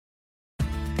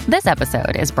This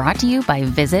episode is brought to you by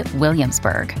Visit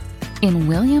Williamsburg. In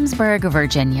Williamsburg,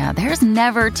 Virginia, there's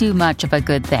never too much of a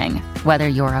good thing. Whether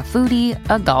you're a foodie,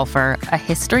 a golfer, a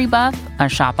history buff, a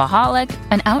shopaholic,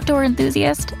 an outdoor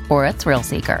enthusiast, or a thrill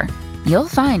seeker, you'll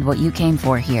find what you came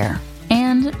for here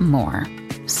and more.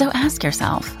 So ask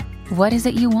yourself, what is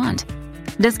it you want?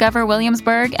 Discover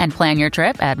Williamsburg and plan your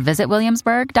trip at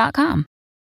visitwilliamsburg.com.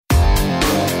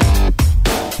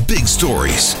 Big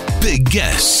stories, big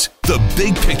guests, the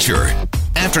big picture.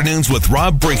 Afternoons with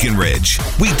Rob Breckenridge.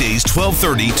 Weekdays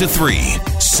 1230 to 3,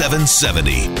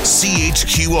 770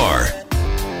 CHQR.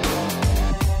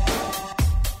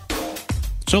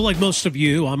 So like most of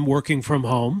you, I'm working from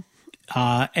home.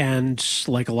 And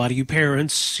like a lot of you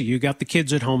parents, you got the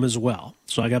kids at home as well.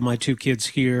 So I got my two kids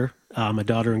here, my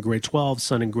daughter in grade 12,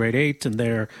 son in grade 8, and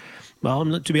they're,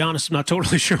 well, to be honest, I'm not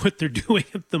totally sure what they're doing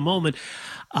at the moment.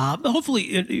 But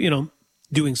hopefully,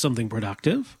 doing something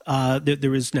productive.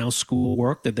 There is now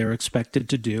schoolwork that they're expected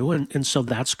to do, and so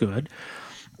that's good.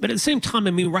 But at the same time,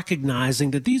 recognizing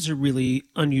that these are really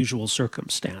unusual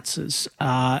circumstances.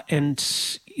 And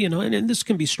this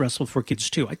can be stressful for kids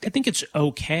too. I think it's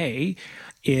okay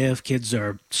if kids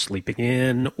are sleeping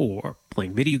in or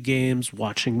playing video games,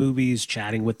 watching movies,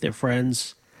 chatting with their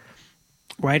friends.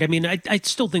 Right. I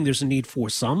still think there's a need for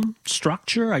some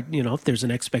structure. If there's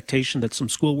an expectation that some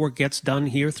schoolwork gets done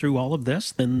here through all of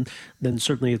this, then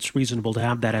certainly it's reasonable to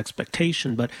have that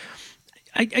expectation. But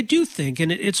I do think,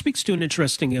 and it speaks to an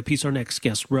interesting piece our next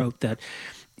guest wrote, that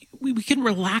we can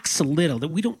relax a little, that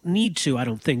we don't need to, I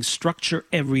don't think, structure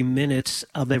every minute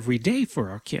of every day for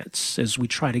our kids as we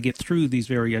try to get through these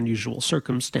very unusual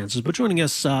circumstances. But joining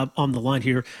us on the line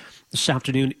here this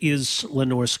afternoon is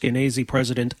Lenore Skenazy,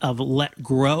 president of Let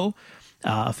Grow,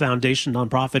 a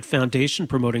nonprofit foundation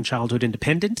promoting childhood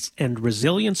independence and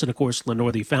resilience. And of course,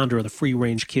 Lenore, the founder of the Free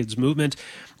Range Kids movement.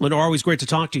 Lenore, always great to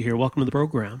talk to you here. Welcome to the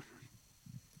program.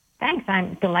 Thanks.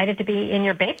 I'm delighted to be in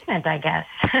your basement, I guess.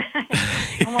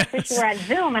 I almost wish you were at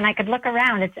Zoom and I could look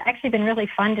around. It's actually been really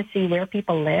fun to see where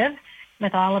people live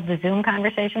with all of the Zoom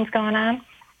conversations going on.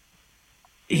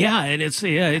 Yeah, and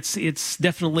it's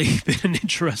definitely been an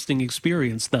interesting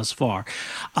experience thus far.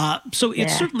 So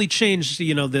it's certainly changed,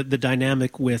 the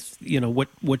dynamic with,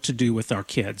 what to do with our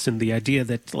kids, and the idea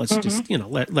that let's just,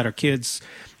 let our kids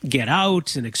get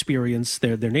out and experience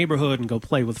their neighborhood and go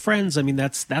play with friends.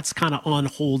 That's kind of on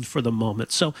hold for the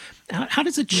moment. So how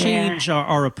does it change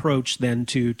our approach then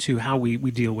to how we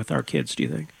deal with our kids, do you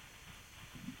think?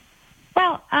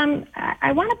 Well,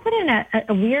 I want to put in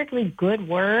a weirdly good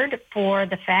word for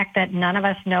the fact that none of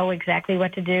us know exactly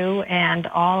what to do, and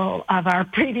all of our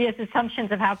previous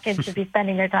assumptions of how kids should be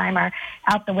spending their time are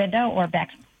out the window, or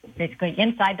basically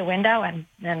inside the window and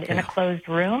in a closed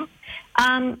room.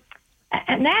 And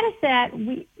that is that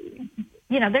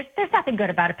there's nothing good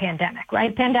about a pandemic,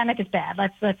 right? Pandemic is bad.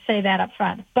 Let's say that up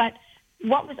front. But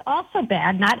what was also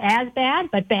bad, not as bad,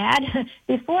 but bad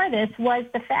before this, was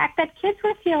the fact that kids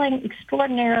were feeling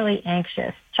extraordinarily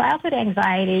anxious. Childhood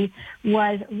anxiety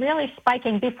was really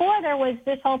spiking before there was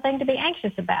this whole thing to be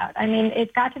anxious about.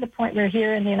 It got to the point where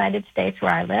here in the United States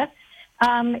where I live,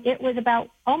 it was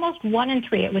about almost 1 in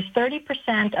 3. It was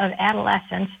 30% of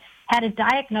adolescents had a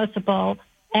diagnosable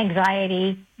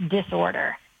anxiety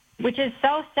disorder, which is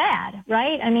so sad,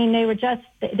 right?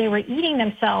 They were eating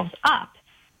themselves up.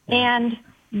 And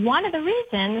one of the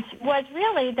reasons was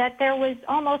really that there was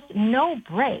almost no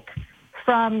break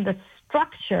from the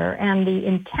structure and the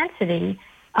intensity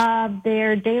of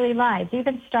their daily lives,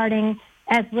 even starting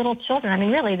as little children.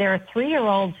 Really, there are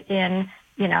 3-year-olds in,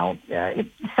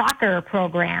 soccer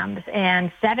programs,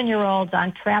 and 7-year-olds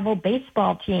on travel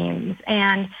baseball teams,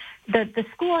 and the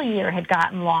school year had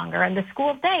gotten longer, and the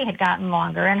school day had gotten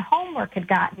longer, and homework had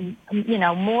gotten,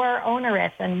 more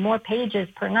onerous and more pages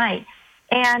per night.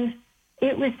 And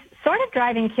it was sort of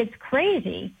driving kids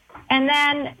crazy. And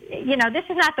then, this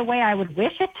is not the way I would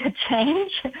wish it to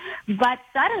change, but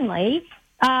suddenly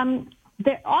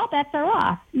all bets are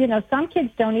off. Some kids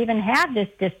don't even have this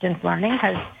distance learning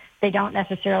because they don't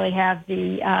necessarily have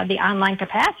the online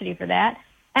capacity for that.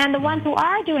 And the ones who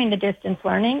are doing the distance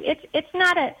learning, it's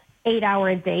not an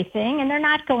 8-hour-a-day thing, and they're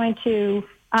not going to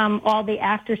all the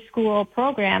after-school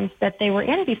programs that they were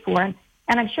in before.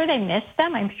 And I'm sure they miss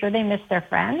them. I'm sure they miss their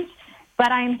friends.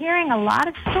 But I'm hearing a lot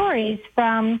of stories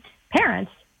from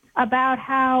parents about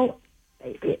how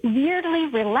weirdly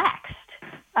relaxed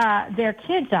their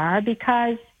kids are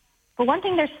because, for one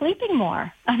thing, they're sleeping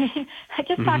more. I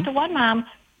just talked to one mom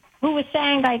who was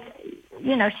saying,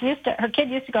 her kid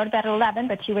used to go to bed at 11,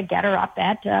 but she would get her up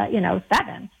at,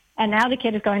 7. And now the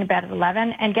kid is going to bed at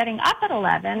 11 and getting up at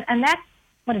 11. And that's,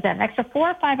 an extra 4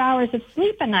 or 5 hours of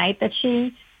sleep a night that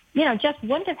she just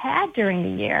wouldn't have had during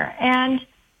the year. And,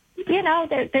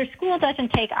 their school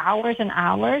doesn't take hours and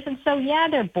hours. And so, yeah,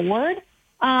 they're bored.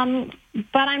 But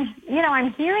I'm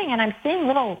hearing and I'm seeing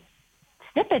little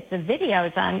snippets of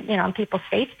videos on people's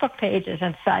Facebook pages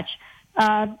and such.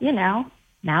 Now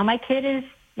my kid is,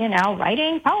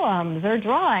 writing poems or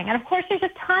drawing. And of course, there's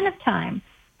a ton of time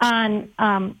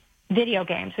on video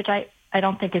games, which I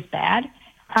don't think is bad,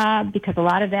 because a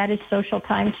lot of that is social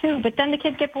time too. But then the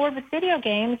kids get bored with video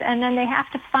games and then they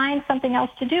have to find something else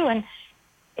to do. And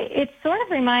it sort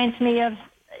of reminds me of,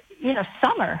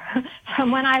 summer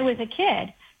from when I was a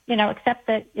kid, except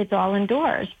that it's all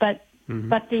indoors. But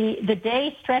the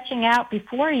day stretching out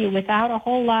before you without a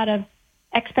whole lot of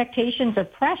expectations or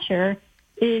pressure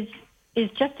is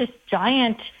just this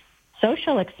giant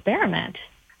social experiment.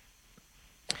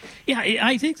 Yeah,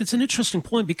 I think that's an interesting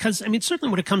point because,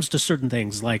 certainly when it comes to certain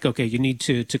things like, okay, you need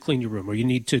to clean your room or you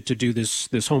need to do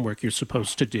this homework you're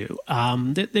supposed to do.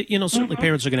 Certainly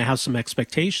parents are going to have some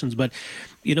expectations, but,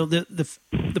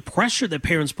 the pressure that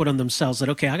parents put on themselves that,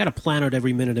 okay, I got to plan out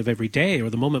every minute of every day, or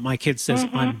the moment my kid says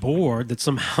I'm bored, that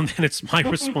somehow then it's my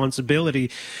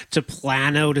responsibility to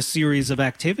plan out a series of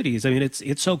activities.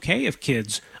 It's okay if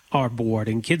kids are bored,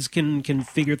 and kids can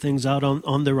figure things out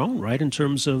on their own, right, in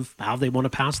terms of how they want to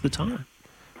pass the time.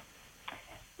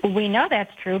 We know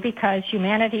that's true because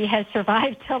humanity has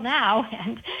survived till now,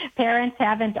 and parents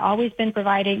haven't always been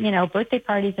providing, birthday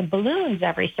parties and balloons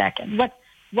every second.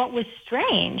 What was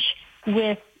strange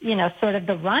with, sort of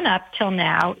the run-up till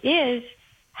now is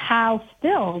how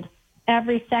filled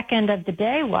every second of the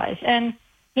day was. And,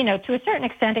 to a certain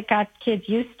extent, it got kids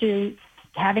used to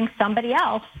having somebody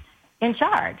else in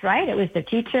charge, right? It was the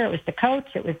teacher, it was the coach,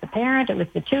 it was the parent, it was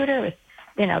the tutor, it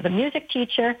was, the music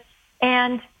teacher.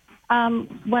 And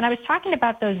when I was talking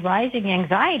about those rising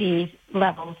anxiety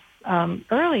levels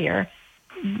earlier,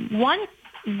 one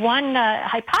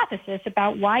hypothesis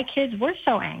about why kids were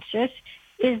so anxious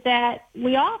is that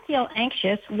we all feel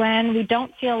anxious when we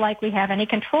don't feel like we have any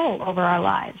control over our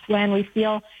lives, when we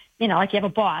feel like you have a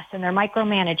boss and they're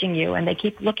micromanaging you and they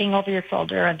keep looking over your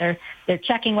shoulder and they're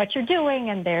checking what you're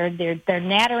doing and they're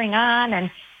nattering on,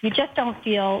 and you just don't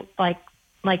feel like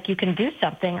you can do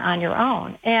something on your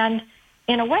own. And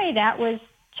in a way, that was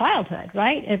childhood,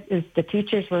 right? It the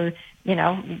teachers were,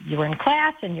 you were in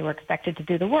class and you were expected to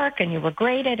do the work and you were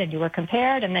graded and you were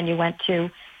compared, and then you went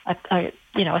to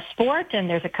a sport and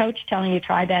there's a coach telling you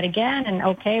try that again, and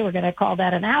okay, we're going to call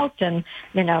that an out, and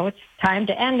it's time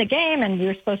to end the game and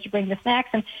you're supposed to bring the snacks,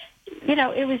 and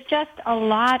it was just a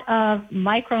lot of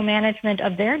micromanagement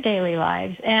of their daily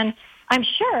lives. And I'm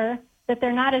sure that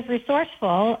they're not as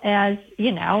resourceful as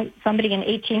somebody in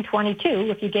 1822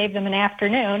 if you gave them an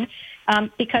afternoon,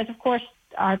 because of course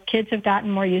our kids have gotten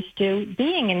more used to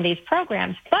being in these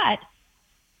programs, but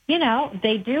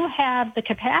they do have the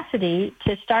capacity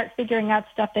to start figuring out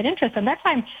stuff that interests them. That's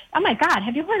why oh my God,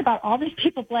 have you heard about all these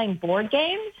people playing board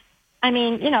games?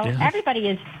 Everybody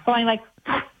is going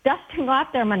dusting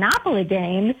off their Monopoly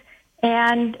games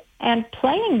and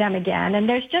playing them again. And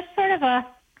there's just sort of a,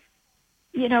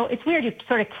 it's weird. You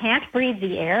sort of can't breathe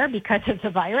the air because of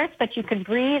the virus, but you can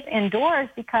breathe indoors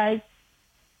because,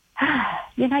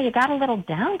 you got a little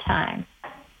downtime.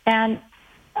 And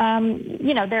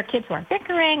there are kids who are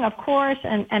bickering, of course,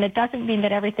 and it doesn't mean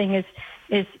that everything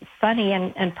is sunny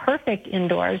and perfect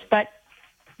indoors. But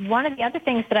one of the other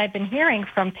things that I've been hearing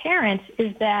from parents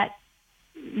is that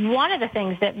one of the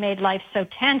things that made life so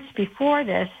tense before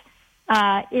this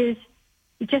is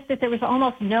just that there was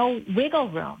almost no wiggle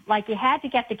room. Like you had to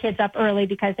get the kids up early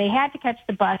because they had to catch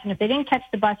the bus, and if they didn't catch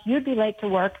the bus, you'd be late to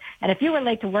work. And if you were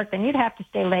late to work, then you'd have to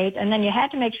stay late. And then you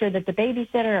had to make sure that the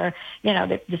babysitter or,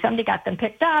 that somebody got them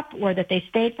picked up, or that they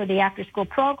stayed for the after-school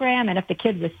program. And if the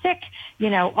kid was sick,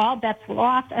 all bets were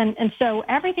off. And so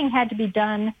everything had to be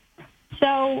done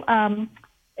so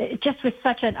just with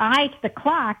such an eye to the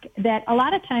clock that a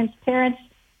lot of times parents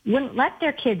wouldn't let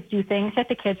their kids do things that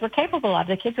the kids were capable of.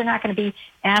 The kids are not going to be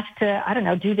asked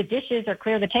to, do the dishes or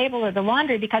clear the table or the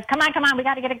laundry because, come on, we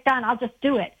got to get it done. I'll just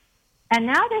do it. And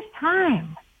now there's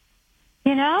time,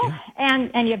 Yeah.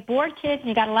 and you have bored kids and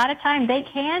you got a lot of time. They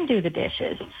can do the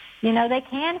dishes. They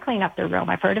can clean up their room.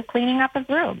 I've heard of cleaning up of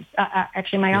rooms.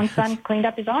 Actually, my own son cleaned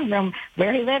up his own room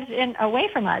where he lives away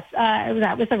from us.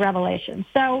 That was a revelation.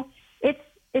 So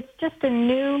it's just a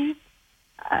new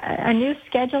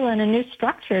schedule and a new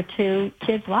structure to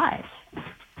kids' lives.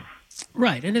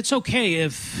 Right. And it's okay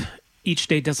if each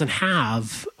day doesn't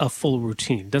have a full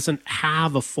routine, doesn't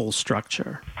have a full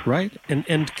structure, right? And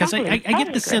because I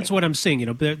get the sense what I'm saying,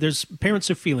 there's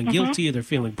parents are feeling guilty, they're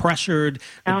feeling pressured,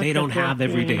 that they don't have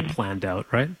every day planned out,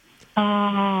 right?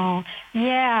 Oh,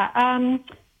 yeah.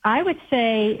 I would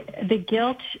say the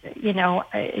guilt,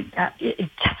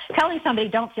 telling somebody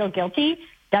don't feel guilty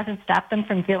doesn't stop them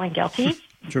from feeling guilty.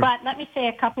 True. But let me say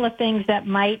a couple of things that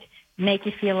might make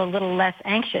you feel a little less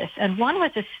anxious. And one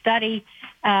was a study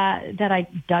that I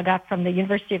dug up from the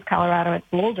University of Colorado at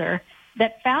Boulder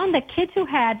that found that kids who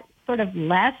had sort of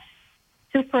less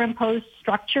superimposed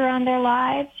structure on their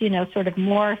lives, sort of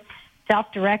more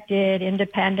self-directed,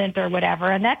 independent, or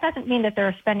whatever. And that doesn't mean that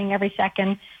they're spending every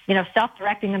second,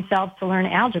 self-directing themselves to learn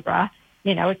algebra.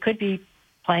 It could be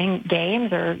playing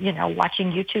games or,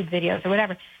 watching YouTube videos or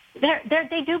whatever.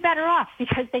 They do better off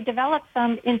because they develop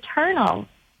some internal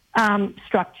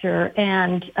structure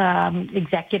and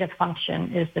executive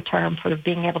function is the term for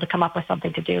being able to come up with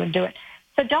something to do and do it.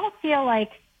 So don't feel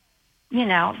like,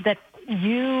 that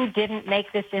you didn't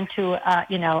make this into,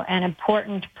 an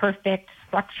important, perfect,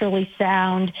 structurally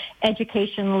sound,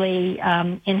 educationally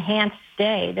enhanced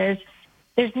day.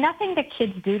 There's nothing that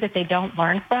kids do that they don't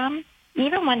learn from,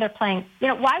 even when they're playing.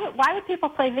 Why would people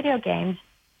play video games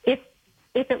if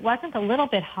it wasn't a little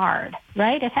bit hard,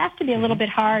 right? It has to be a little bit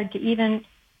hard to even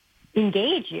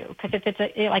engage you, because if it's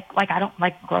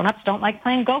grown-ups don't like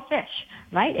playing Go Fish,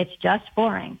 right? It's just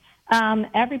boring.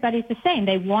 Everybody's the same.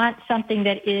 They want something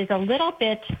that is a little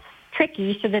bit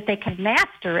tricky so that they can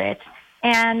master it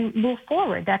and move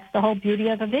forward. That's the whole beauty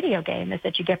of a video game, is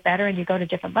that you get better and you go to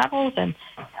different levels. And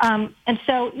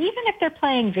so even if they're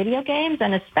playing video games,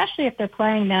 and especially if they're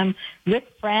playing them with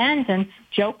friends and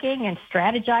joking and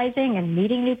strategizing and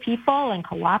meeting new people and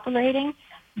cooperating,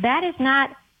 that is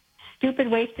not stupid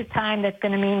wasted time that's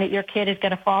going to mean that your kid is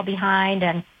going to fall behind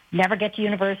and never get to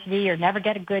university or never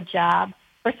get a good job.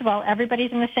 First of all,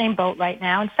 everybody's in the same boat right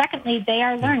now. And secondly, they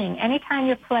are learning. Anytime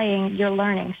you're playing, you're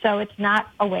learning. So it's not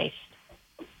a waste.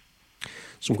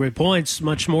 Some great points.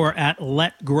 Much more at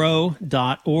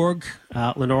letgrow.org.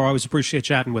 Lenore, I always appreciate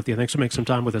chatting with you. Thanks for making some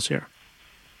time with us here.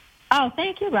 Oh,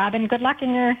 thank you, Robin. Good luck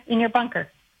in your bunker.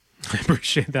 I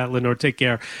appreciate that, Lenore. Take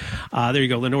care. There you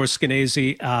go. Lenore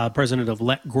Skenazy, president of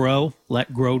Let Grow,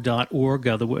 letgrow.org,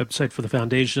 the website for the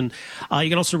foundation. You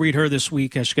can also read her this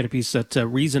week. She got a piece at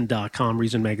Reason.com,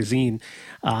 Reason Magazine,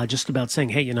 just about saying,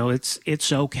 hey,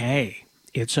 it's okay.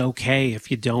 It's okay if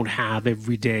you don't have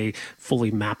every day fully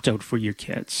mapped out for your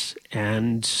kids.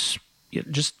 And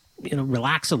just,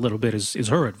 relax a little bit is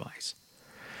her advice.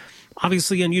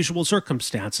 Obviously unusual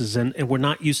circumstances, and we're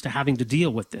not used to having to deal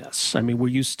with this. I mean, we're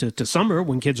used to summer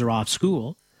when kids are off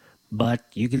school, but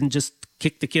you can just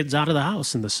kick the kids out of the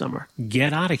house in the summer.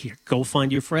 Get out of here. Go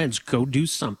find your friends. Go do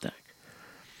something.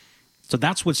 So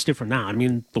that's what's different now. I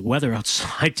mean, the weather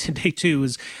outside today, too,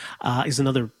 is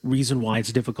another reason why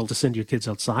it's difficult to send your kids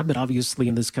outside. But obviously,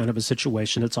 in this kind of a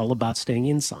situation, it's all about staying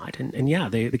inside. And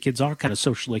the kids are kind of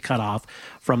socially cut off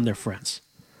from their friends.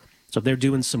 So if they're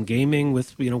doing some gaming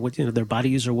with, their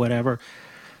buddies or whatever,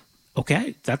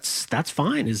 okay, that's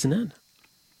fine, isn't it?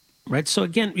 Right? So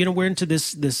again, we're into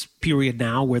this period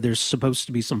now where there's supposed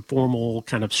to be some formal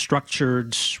kind of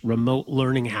structured remote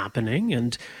learning happening.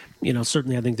 And,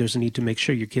 certainly I think there's a need to make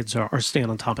sure your kids are staying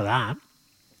on top of that,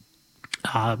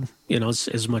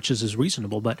 as much as is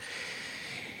reasonable. But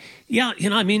yeah,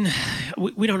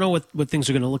 we don't know what things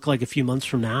are going to look like a few months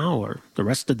from now or the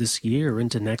rest of this year or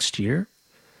into next year.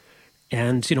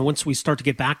 And, once we start to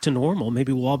get back to normal,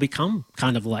 maybe we'll all become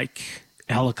kind of like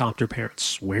helicopter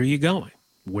parents. Where are you going?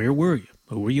 Where were you?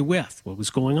 Who were you with? What was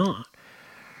going on?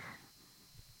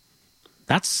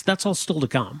 That's all still to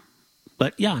come.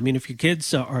 But yeah, if your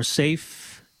kids are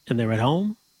safe and they're at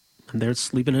home and they're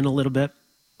sleeping in a little bit,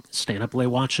 staying up late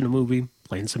watching a movie,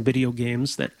 playing some video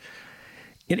games,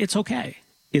 it's okay.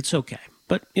 It's okay.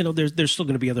 But, there's still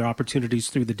going to be other opportunities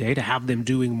through the day to have them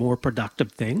doing more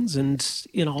productive things and,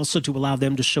 also to allow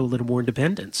them to show a little more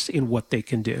independence in what they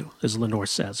can do, as Lenore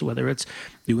says, whether it's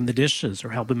doing the dishes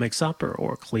or helping make supper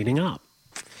or cleaning up.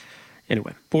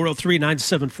 Anyway,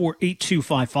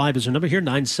 403-974-8255 is our number here,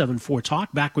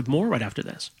 974-TALK. Back with more right after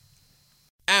this.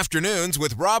 Afternoons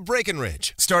with Rob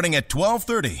Breckenridge, starting at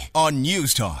 12:30 on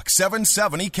News Talk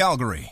 770 Calgary.